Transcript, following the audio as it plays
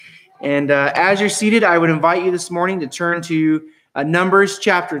And as you're seated, I would invite you this morning to turn to Numbers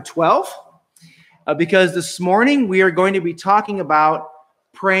chapter 12, because this morning we are going to be talking about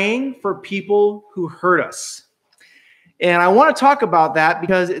praying for people who hurt us. And I want to talk about that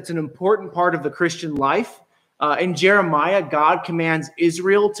because it's an important part of the Christian life. In Jeremiah, God commands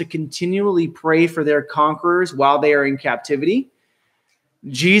Israel to continually pray for their conquerors while they are in captivity.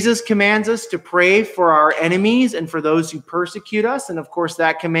 Jesus commands us to pray for our enemies and for those who persecute us. And of course,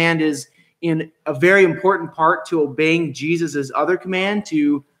 that command is in a very important part to obeying Jesus' other command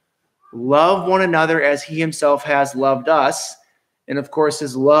to love one another as he himself has loved us. And of course,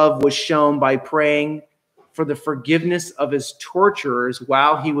 his love was shown by praying for the forgiveness of his torturers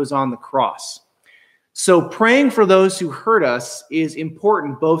while he was on the cross. So praying for those who hurt us is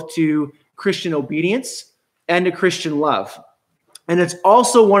important both to Christian obedience and to Christian love. And it's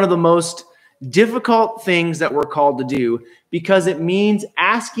also one of the most difficult things that we're called to do because it means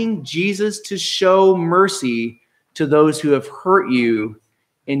asking Jesus to show mercy to those who have hurt you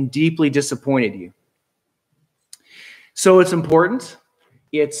and deeply disappointed you. So it's important.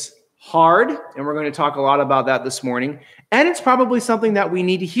 It's hard, and we're going to talk a lot about that this morning. And it's probably something that we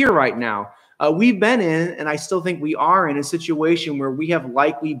need to hear right now. We've been in, and I still think we are in, a situation where we have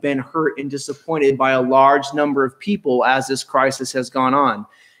likely been hurt and disappointed by a large number of people as this crisis has gone on.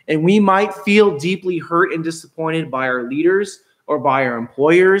 And we might feel deeply hurt and disappointed by our leaders or by our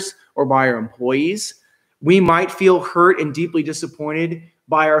employers or by our employees. We might feel hurt and deeply disappointed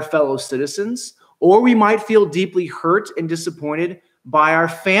by our fellow citizens, or we might feel deeply hurt and disappointed by our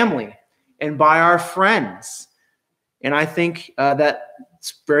family and by our friends. And I think that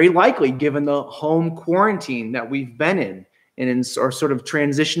it's very likely, given the home quarantine that we've been in and are sort of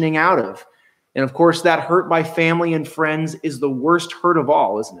transitioning out of. And of course, that hurt by family and friends is the worst hurt of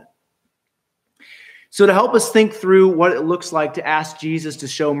all, isn't it? So to help us think through what it looks like to ask Jesus to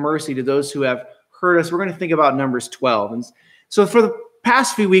show mercy to those who have hurt us, we're going to think about Numbers 12. And so for the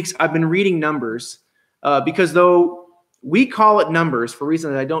past few weeks, I've been reading Numbers because though we call it Numbers for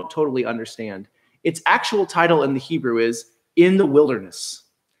reasons that I don't totally understand, its actual title in the Hebrew is In the Wilderness.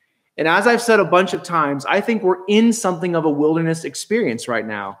 And as I've said a bunch of times, I think we're in something of a wilderness experience right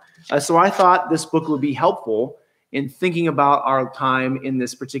now. So I thought this book would be helpful in thinking about our time in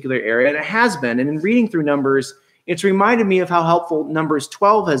this particular area. And it has been. And in reading through Numbers, it's reminded me of how helpful Numbers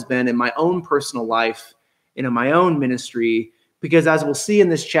 12 has been in my own personal life and in my own ministry. Because as we'll see in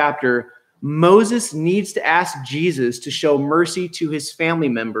this chapter, Moses needs to ask Jesus to show mercy to his family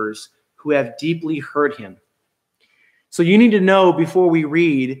members who have deeply hurt him. So you need to know before we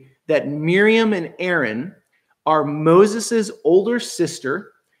read that Miriam and Aaron are Moses' older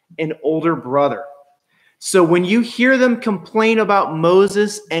sister and older brother. So when you hear them complain about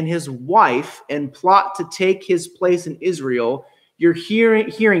Moses and his wife and plot to take his place in Israel, you're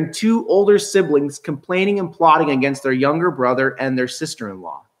hearing two older siblings complaining and plotting against their younger brother and their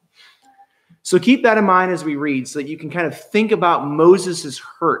sister-in-law. So keep that in mind as we read so that you can kind of think about Moses'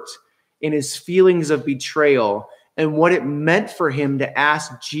 hurt and his feelings of betrayal and what it meant for him to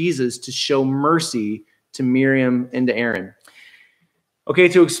ask Jesus to show mercy to Miriam and to Aaron. Okay,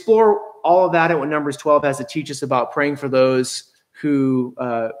 to explore all of that and what Numbers 12 has to teach us about praying for those who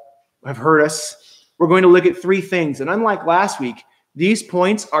have hurt us, we're going to look at three things. And unlike last week, these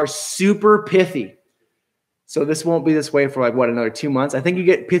points are super pithy. So this won't be this way for another 2 months? I think you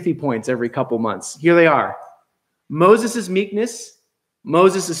get pithy points every couple months. Here they are. Moses' meekness,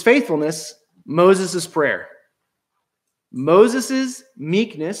 Moses' faithfulness, Moses' prayer. Moses'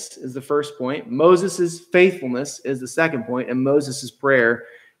 meekness is the first point. Moses' faithfulness is the second point. And Moses' prayer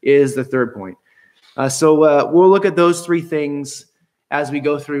is the third point. So we'll look at those three things as we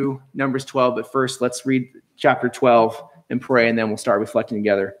go through Numbers 12. But first, let's read chapter 12 and pray, and then we'll start reflecting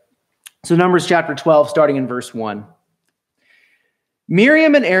together. So Numbers chapter 12, starting in verse 1.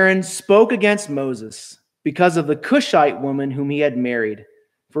 Miriam and Aaron spoke against Moses because of the Cushite woman whom he had married,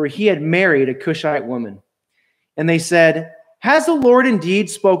 for he had married a Cushite woman. And they said, "Has the Lord indeed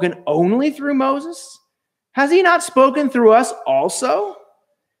spoken only through Moses? Has he not spoken through us also?"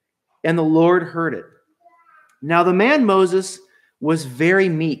 And the Lord heard it. Now the man Moses was very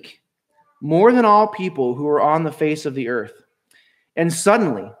meek, more than all people who were on the face of the earth. And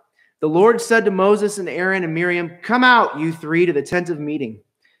suddenly the Lord said to Moses and Aaron and Miriam, "Come out, you three, to the tent of meeting."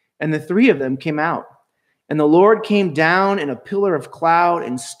 And the three of them came out. And the Lord came down in a pillar of cloud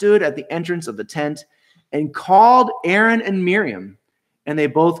and stood at the entrance of the tent and called Aaron and Miriam, and they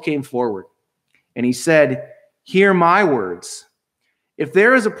both came forward. And he said, "Hear my words. If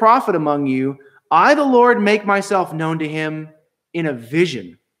there is a prophet among you, I, the Lord, make myself known to him in a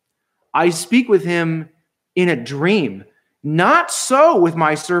vision. I speak with him in a dream, Not so with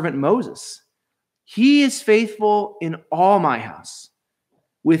my servant Moses. He is faithful in all my house.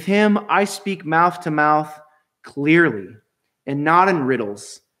 With him I speak mouth to mouth clearly and not in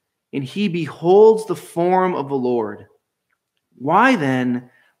riddles, and he beholds the form of the Lord. Why then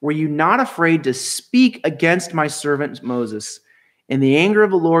were you not afraid to speak against my servant Moses? And the anger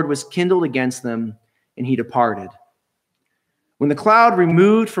of the Lord was kindled against them, and he departed. When the cloud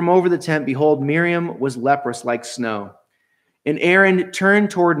removed from over the tent, behold, Miriam was leprous like snow. And Aaron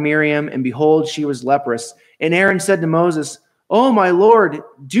turned toward Miriam, and behold, she was leprous. And Aaron said to Moses, "Oh, my Lord,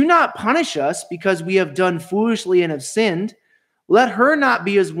 do not punish us because we have done foolishly and have sinned. Let her not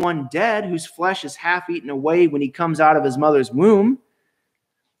be as one dead, whose flesh is half eaten away when he comes out of his mother's womb."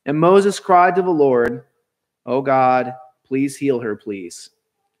 And Moses cried to the Lord, "Oh God, please heal her, please."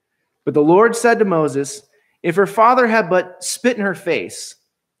 But the Lord said to Moses, "If her father had but spit in her face,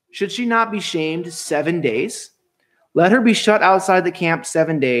 should she not be shamed 7 days? Let her be shut outside the camp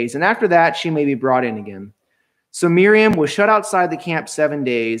 7 days, and after that she may be brought in again." So Miriam was shut outside the camp 7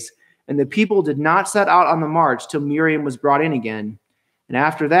 days, and the people did not set out on the march till Miriam was brought in again. And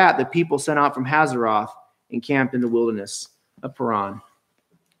after that, the people sent out from Hazeroth and camped in the wilderness of Paran.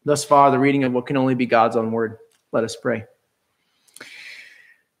 Thus far, the reading of what can only be God's own word. Let us pray.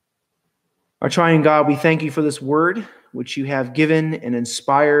 Our triune God, we thank you for this word, which you have given and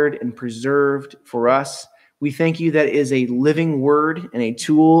inspired and preserved for us. We thank you that it is a living word and a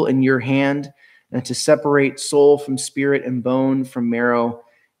tool in your hand to separate soul from spirit and bone from marrow,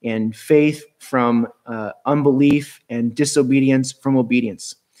 and faith from unbelief, and disobedience from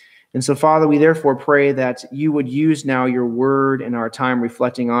obedience. And so, Father, we therefore pray that you would use now your word and our time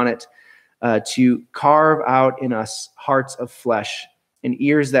reflecting on it to carve out in us hearts of flesh and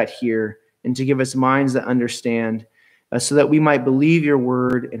ears that hear, and to give us minds that understand, so that we might believe your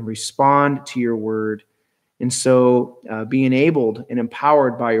word and respond to your word, and so be enabled and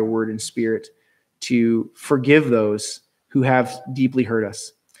empowered by your word and spirit to forgive those who have deeply hurt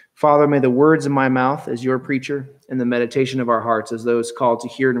us. Father, may the words of my mouth as your preacher and the meditation of our hearts as those called to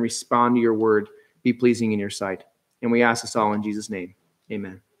hear and respond to your word be pleasing in your sight. And we ask this all in Jesus' name.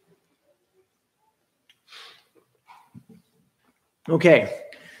 Amen. Okay,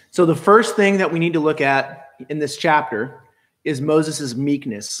 so the first thing that we need to look at in this chapter is Moses'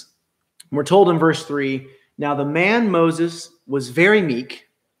 meekness. We're told in verse 3, "Now the man Moses was very meek,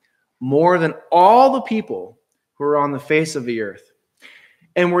 more than all the people who are on the face of the earth."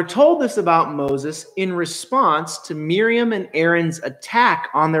 And we're told this about Moses in response to Miriam and Aaron's attack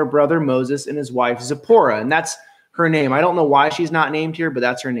on their brother Moses and his wife Zipporah. And that's her name. I don't know why she's not named here, but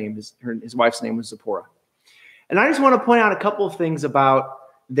that's her name. His wife's name was Zipporah. And I just want to point out a couple of things about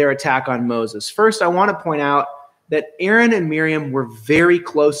their attack on Moses. First, I want to point out that Aaron and Miriam were very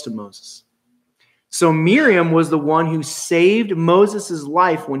close to Moses. So Miriam was the one who saved Moses'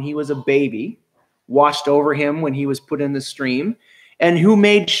 life when he was a baby, watched over him when he was put in the stream, and who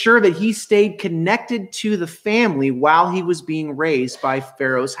made sure that he stayed connected to the family while he was being raised by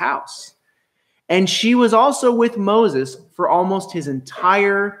Pharaoh's house. And she was also with Moses for almost his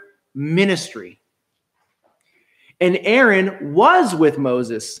entire ministry. And Aaron was with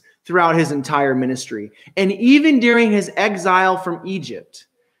Moses throughout his entire ministry, and even during his exile from Egypt.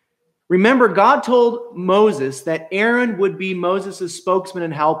 Remember, God told Moses that Aaron would be Moses' spokesman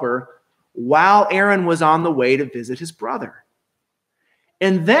and helper while Aaron was on the way to visit his brother.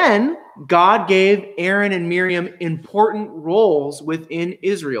 And then God gave Aaron and Miriam important roles within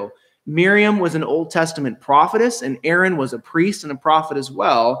Israel. Miriam was an Old Testament prophetess, and Aaron was a priest and a prophet as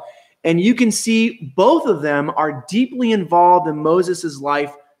well. And you can see both of them are deeply involved in Moses'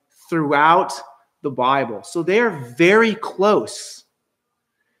 life throughout the Bible. So they are very close.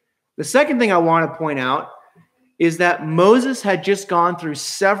 The second thing I want to point out is that Moses had just gone through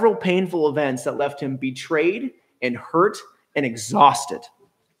several painful events that left him betrayed and hurt and exhausted.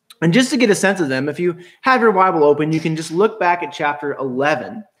 And just to get a sense of them, if you have your Bible open, you can just look back at chapter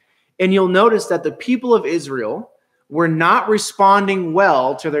 11, and you'll notice that the people of Israel were not responding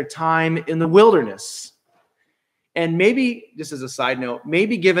well to their time in the wilderness. And maybe, just as a side note,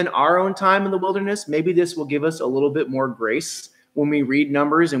 maybe given our own time in the wilderness, maybe this will give us a little bit more grace when we read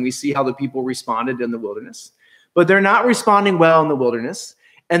Numbers and we see how the people responded in the wilderness. But they're not responding well in the wilderness,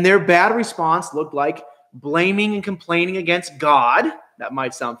 and their bad response looked like blaming and complaining against God. That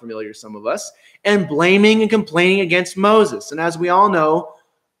might sound familiar to some of us. And blaming and complaining against Moses. And as we all know,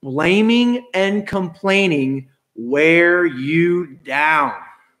 blaming and complaining wear you down.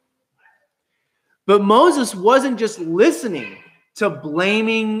 But Moses wasn't just listening to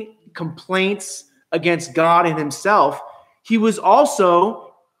blaming complaints against God and himself. He was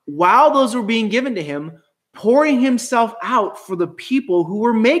also, while those were being given to him, pouring himself out for the people who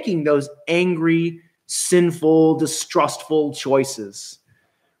were making those angry, sinful, distrustful choices.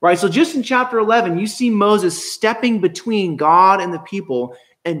 Right? So just in chapter 11, you see Moses stepping between God and the people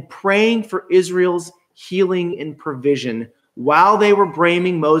and praying for Israel's healing and provision while they were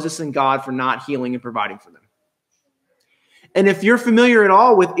blaming Moses and God for not healing and providing for them. And if you're familiar at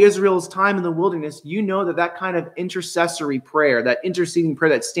all with Israel's time in the wilderness, you know that that kind of intercessory prayer, that interceding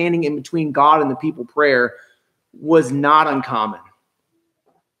prayer, that standing in between God and the people prayer was not uncommon.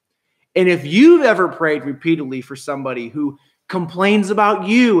 And if you've ever prayed repeatedly for somebody who complains about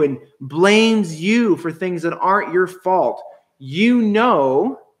you and blames you for things that aren't your fault, you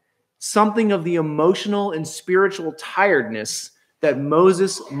know something of the emotional and spiritual tiredness that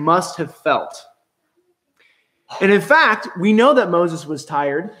Moses must have felt. And in fact, we know that Moses was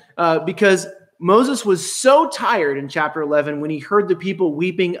tired because Moses was so tired in chapter 11 when he heard the people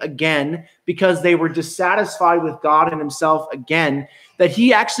weeping again because they were dissatisfied with God and himself again, that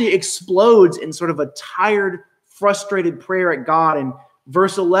he actually explodes in sort of a tired, frustrated prayer at God. In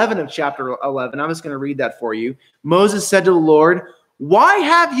verse 11 of chapter 11, I'm just going to read that for you. Moses said to the Lord, "Why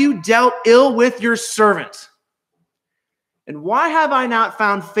have you dealt ill with your servant? And why have I not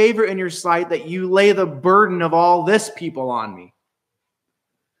found favor in your sight that you lay the burden of all this people on me?"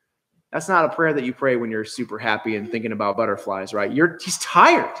 That's not a prayer that you pray when you're super happy and thinking about butterflies, right? He's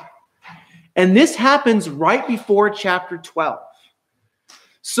tired. And this happens right before chapter 12.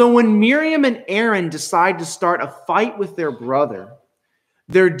 So when Miriam and Aaron decide to start a fight with their brother,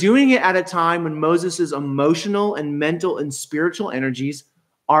 they're doing it at a time when Moses' emotional and mental and spiritual energies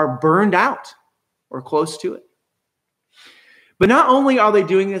are burned out or close to it. But not only are they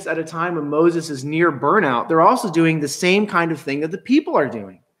doing this at a time when Moses is near burnout, they're also doing the same kind of thing that the people are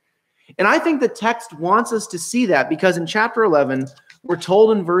doing. And I think the text wants us to see that because in chapter 11, we're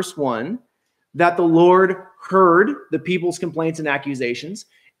told in verse 1 that the Lord heard the people's complaints and accusations.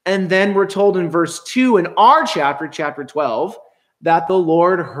 And then we're told in verse 2 in our chapter, chapter 12, that the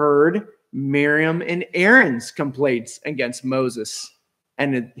Lord heard Miriam and Aaron's complaints against Moses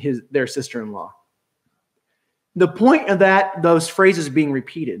and their sister-in-law. The point of those phrases being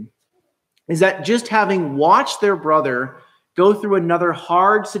repeated is that just having watched their brother go through another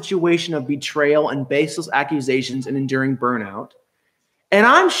hard situation of betrayal and baseless accusations and enduring burnout, and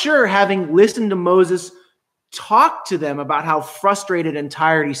I'm sure having listened to Moses talk to them about how frustrated and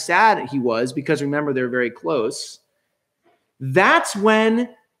tired sad he was, because remember, they're very close, that's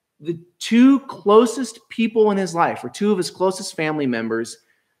when the two closest people in his life, or two of his closest family members,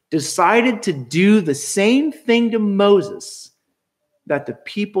 decided to do the same thing to Moses that the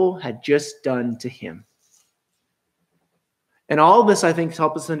people had just done to him. And all of this, I think,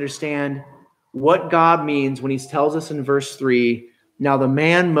 helps us understand what God means when he tells us in verse 3, "Now the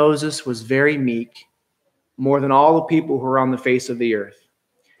man Moses was very meek, more than all the people who are on the face of the earth."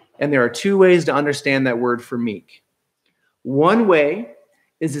 And there are two ways to understand that word for meek. One way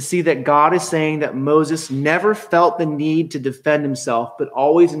is to see that God is saying that Moses never felt the need to defend himself, but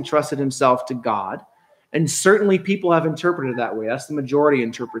always entrusted himself to God. And certainly people have interpreted it that way. That's the majority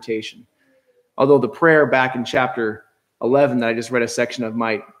interpretation. Although the prayer back in chapter 11 that I just read a section of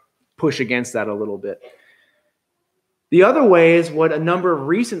might push against that a little bit. The other way is what a number of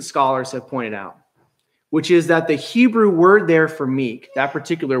recent scholars have pointed out, which is that the Hebrew word there for meek, that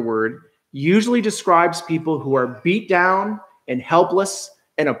particular word, usually describes people who are beat down and helpless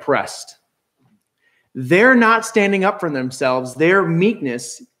and oppressed. They're not standing up for themselves. Their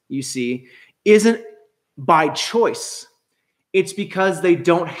meekness, you see, isn't by choice. It's because they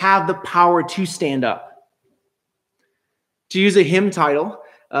don't have the power to stand up. To use a hymn title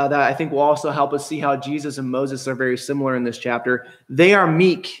that I think will also help us see how Jesus and Moses are very similar in this chapter, they are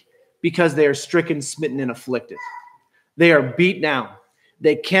meek because they are stricken, smitten, and afflicted. They are beat down.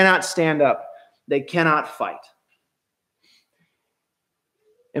 They cannot stand up. They cannot fight.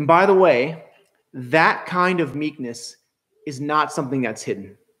 And by the way, that kind of meekness is not something that's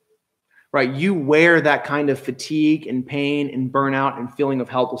hidden, right? You wear that kind of fatigue and pain and burnout and feeling of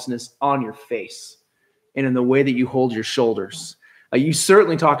helplessness on your face and in the way that you hold your shoulders. You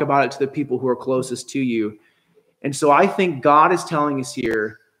certainly talk about it to the people who are closest to you. And so I think God is telling us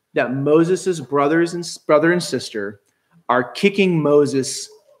here that Moses' brother and sister are kicking Moses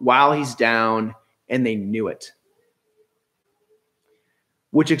while he's down, and they knew it.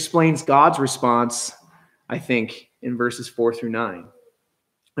 Which explains God's response, I think, in verses 4 through 9.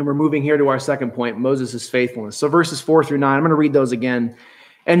 And we're moving here to our second point, Moses' faithfulness. So verses 4 through 9, I'm going to read those again.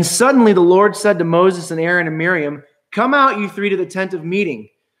 "And suddenly the Lord said to Moses and Aaron and Miriam, 'Come out, you three, to the tent of meeting.'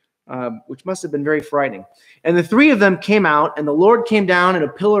 which must have been very frightening. And the three of them came out, and the Lord came down in a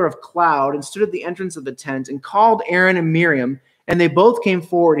pillar of cloud and stood at the entrance of the tent and called Aaron and Miriam, and they both came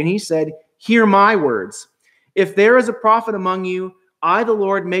forward. And he said, "Hear my words. If there is a prophet among you, I, the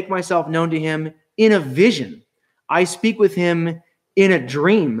Lord, make myself known to him in a vision. I speak with him in a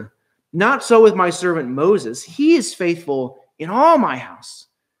dream. Not so with my servant Moses. He is faithful in all my house.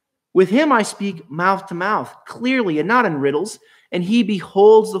 With him I speak mouth to mouth, clearly and not in riddles, and he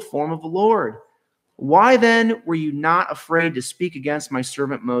beholds the form of the Lord. Why then were you not afraid to speak against my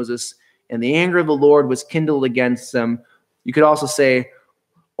servant Moses? And the anger of the Lord was kindled against them." You could also say,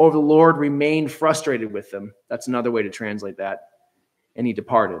 "Or the Lord remained frustrated with them." That's another way to translate that. And he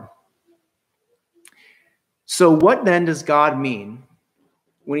departed. So what then does God mean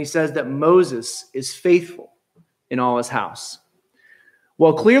when he says that Moses is faithful in all his house?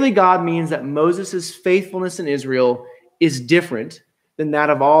 Well, clearly God means that Moses' faithfulness in Israel is different than that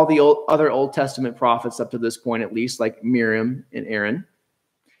of all the other Old Testament prophets up to this point, at least, like Miriam and Aaron.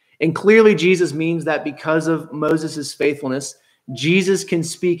 And clearly Jesus means that because of Moses' faithfulness, Jesus can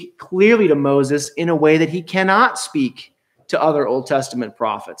speak clearly to Moses in a way that he cannot speak to other Old Testament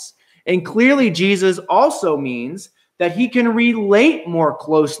prophets. And clearly Jesus also means that he can relate more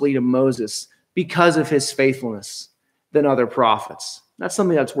closely to Moses because of his faithfulness than other prophets. That's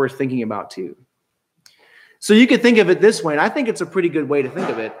something that's worth thinking about too. So you could think of it this way, and I think it's a pretty good way to think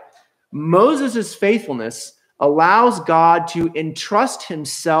of it. Moses' faithfulness allows God to entrust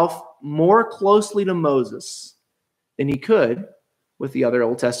himself more closely to Moses than he could with the other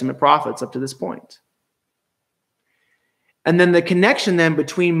Old Testament prophets up to this point. And then the connection then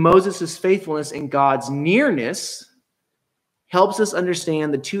between Moses' faithfulness and God's nearness helps us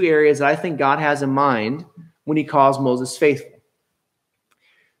understand the two areas that I think God has in mind when he calls Moses faithful.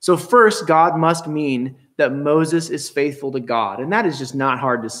 So first, God must mean that Moses is faithful to God, and that is just not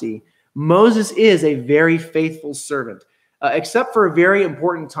hard to see. Moses is a very faithful servant, except for a very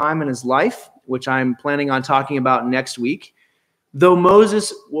important time in his life, which I'm planning on talking about next week. Though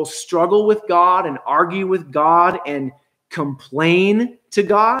Moses will struggle with God and argue with God and complain to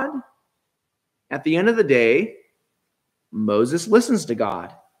God, at the end of the day, Moses listens to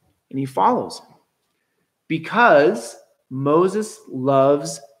God and he follows him because Moses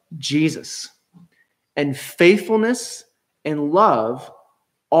loves Jesus. And faithfulness and love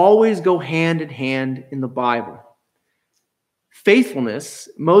always go hand in hand in the Bible. Faithfulness,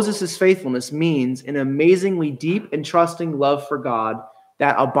 Moses' faithfulness means an amazingly deep and trusting love for God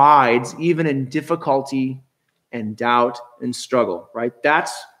that abides even in difficulty and doubt and struggle, right?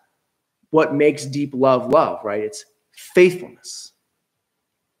 That's what makes deep love love, right? It's faithfulness.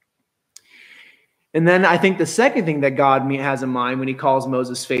 And then I think the second thing that God has in mind when he calls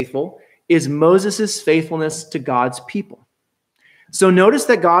Moses faithful is Moses' faithfulness to God's people. So notice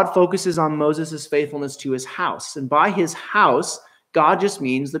that God focuses on Moses' faithfulness to his house. And by his house, God just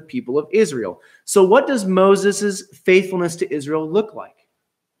means the people of Israel. So what does Moses' faithfulness to Israel look like?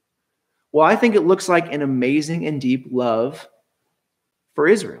 Well, I think it looks like an amazing and deep love for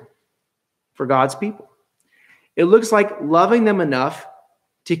Israel, for God's people. It looks like loving them enough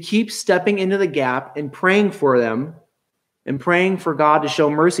to keep stepping into the gap and praying for them and praying for God to show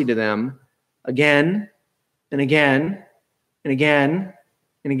mercy to them again and again and again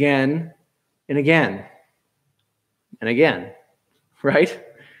and again and again and again, right?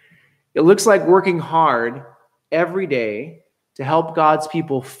 It looks like working hard every day to help God's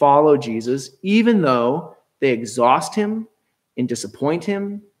people follow Jesus, even though they exhaust him and disappoint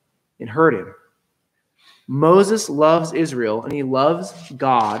him and hurt him. Moses loves Israel and he loves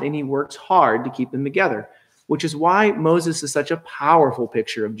God and he works hard to keep them together, which is why Moses is such a powerful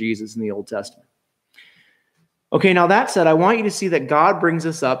picture of Jesus in the Old Testament. Okay, now that said, I want you to see that God brings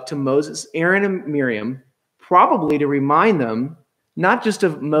us up to Moses, Aaron, and Miriam, probably to remind them not just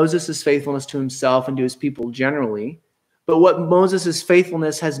of Moses' faithfulness to himself and to his people generally, but what Moses'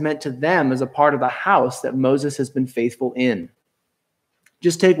 faithfulness has meant to them as a part of the house that Moses has been faithful in.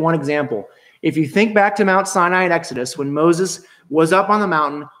 Just take one example. If you think back to Mount Sinai in Exodus, when Moses was up on the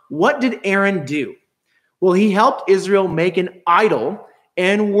mountain, what did Aaron do? Well, he helped Israel make an idol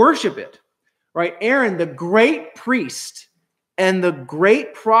and worship it, right? Aaron, the great priest and the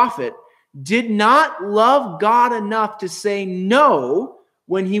great prophet, did not love God enough to say no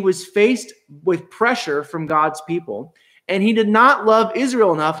when he was faced with pressure from God's people. And he did not love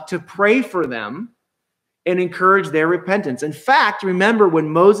Israel enough to pray for them and encourage their repentance. In fact, remember when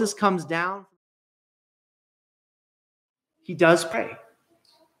Moses comes down, he does pray.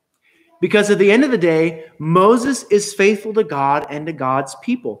 Because at the end of the day, Moses is faithful to God and to God's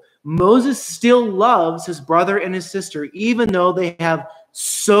people. Moses still loves his brother and his sister, even though they have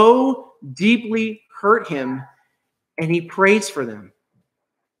so deeply hurt him, and he prays for them.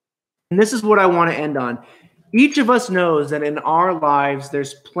 And this is what I want to end on. Each of us knows that in our lives,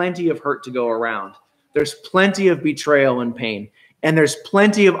 there's plenty of hurt to go around. There's plenty of betrayal and pain. And there's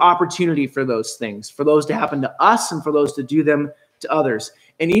plenty of opportunity for those things, for those to happen to us and for those to do them to others.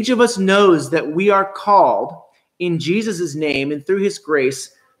 And each of us knows that we are called in Jesus' name and through his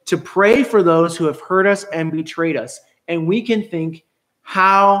grace to pray for those who have hurt us and betrayed us. And we can think,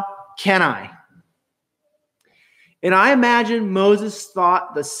 how can I? And I imagine Moses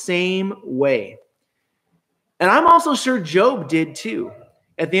thought the same way. And I'm also sure Job did too.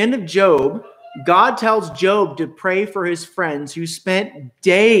 At the end of Job, God tells Job to pray for his friends who spent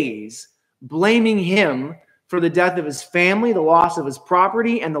days blaming him for the death of his family, the loss of his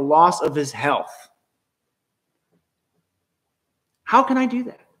property, and the loss of his health. How can I do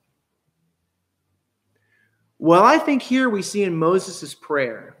that? Well, I think here we see in Moses'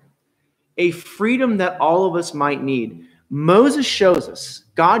 prayer a freedom that all of us might need. Moses shows us,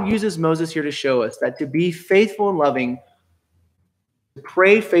 God uses Moses here to show us that to be faithful and loving, to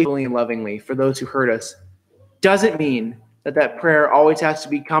pray faithfully and lovingly for those who hurt us, doesn't mean that that prayer always has to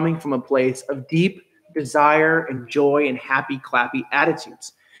be coming from a place of deep desire and joy and happy, clappy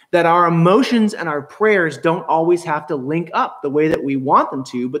attitudes. That our emotions and our prayers don't always have to link up the way that we want them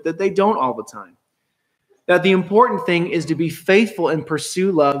to, but that they don't all the time. That the important thing is to be faithful and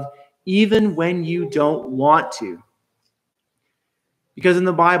pursue love even when you don't want to. Because in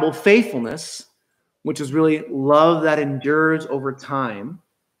the Bible, faithfulness, which is really love that endures over time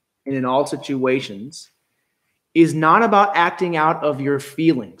and in all situations, is not about acting out of your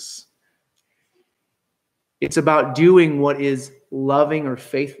feelings. It's about doing what is loving or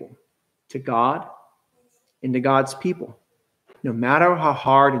faithful to God and to God's people, no matter how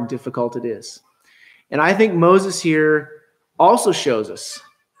hard and difficult it is. And I think Moses here also shows us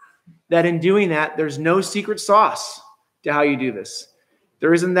that in doing that, there's no secret sauce to how you do this.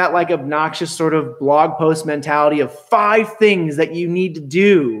 There isn't that like obnoxious sort of blog post mentality of 5 things that you need to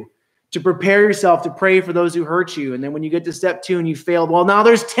do to prepare yourself to pray for those who hurt you. And then when you get to step 2 and you failed, well, now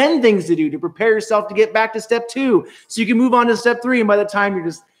there's 10 things to do to prepare yourself to get back to step 2 so you can move on to step 3. And by the time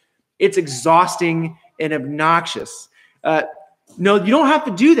it's exhausting and obnoxious. No, you don't have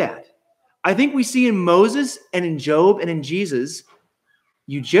to do that. I think we see in Moses and in Job and in Jesus,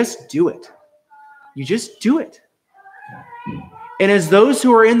 you just do it. You just do it. And as those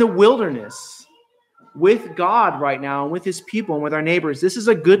who are in the wilderness with God right now and with his people and with our neighbors, this is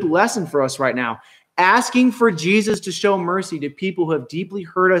a good lesson for us right now. Asking for Jesus to show mercy to people who have deeply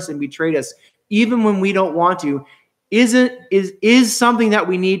hurt us and betrayed us, even when we don't want to, is something that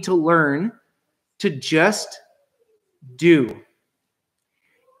we need to learn to just do.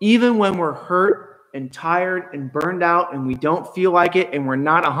 Even when we're hurt and tired and burned out and we don't feel like it and we're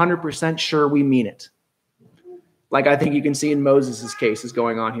not 100% sure we mean it. Like I think you can see in Moses' case is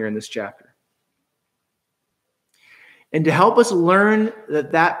going on here in this chapter. And to help us learn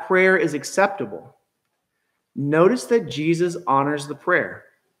that that prayer is acceptable, notice that Jesus honors the prayer.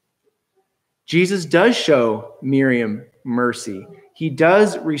 Jesus does show Miriam mercy. He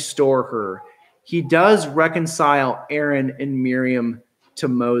does restore her. He does reconcile Aaron and Miriam to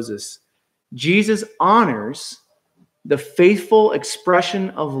Moses. Jesus honors the faithful expression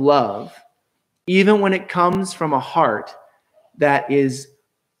of love, even when it comes from a heart that is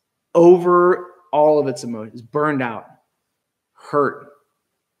over all of its emotions, burned out, hurt,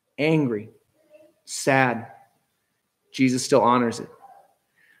 angry, sad. Jesus still honors it.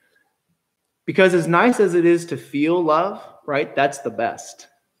 Because as nice as it is to feel love, right, that's the best.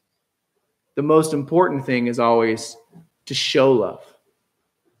 The most important thing is always to show love,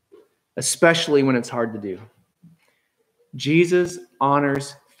 especially when it's hard to do. Jesus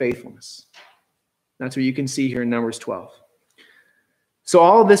honors faithfulness. That's what you can see here in Numbers 12. So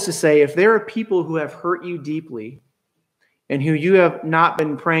all of this to say, if there are people who have hurt you deeply and who you have not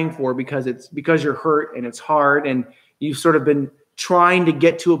been praying for because you're hurt and it's hard and you've sort of been trying to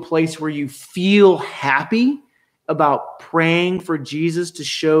get to a place where you feel happy about praying for Jesus to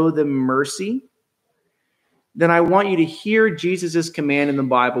show them mercy, then I want you to hear Jesus' command in the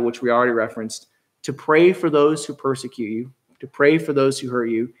Bible, which we already referenced, to pray for those who persecute you, to pray for those who hurt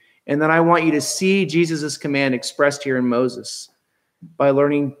you. And then I want you to see Jesus' command expressed here in Moses by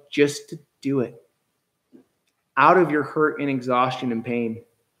learning just to do it. Out of your hurt and exhaustion and pain,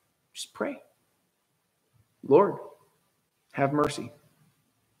 just pray. Lord, have mercy.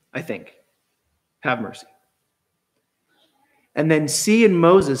 I think. Have mercy. and then see in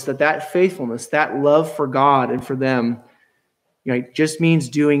Moses that faithfulness, that love for God and for them, just means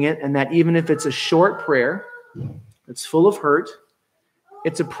doing it, and that even if it's a short prayer that's full of hurt,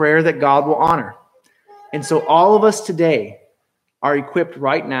 it's a prayer that God will honor. And so all of us today are equipped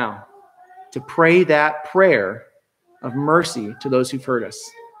right now to pray that prayer of mercy to those who've hurt us.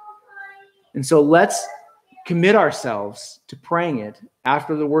 And so let's commit ourselves to praying it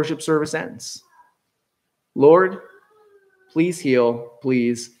after the worship service ends. Lord, please heal,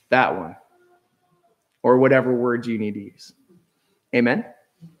 please, that one. Or whatever word you need to use. Amen?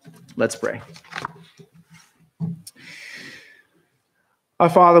 Let's pray. Our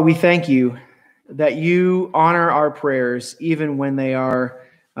Father, we thank you that you honor our prayers even when they are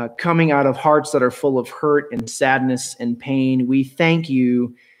coming out of hearts that are full of hurt and sadness and pain. We thank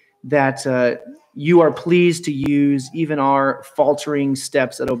you that you are pleased to use even our faltering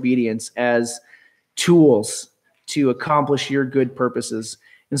steps at obedience as tools to accomplish your good purposes.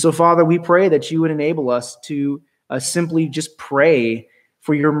 And so, Father, we pray that you would enable us to simply just pray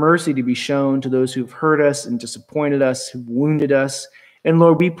for your mercy to be shown to those who've hurt us and disappointed us, who've wounded us. And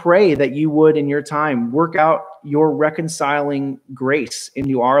Lord, we pray that you would, in your time, work out your reconciling grace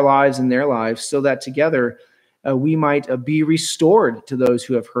into our lives and their lives so that together we might be restored to those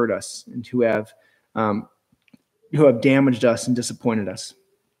who have hurt us and who have damaged us and disappointed us.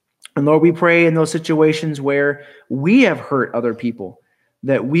 And Lord, we pray in those situations where we have hurt other people,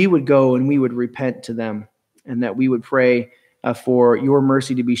 that we would go and we would repent to them, and that we would pray for your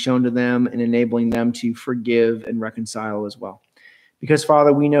mercy to be shown to them and enabling them to forgive and reconcile as well. Because,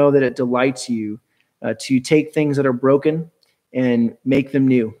 Father, we know that it delights you to take things that are broken and make them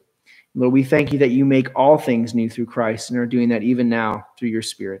new. Lord, we thank you that you make all things new through Christ and are doing that even now through your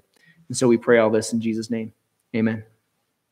Spirit. And so we pray all this in Jesus' name. Amen.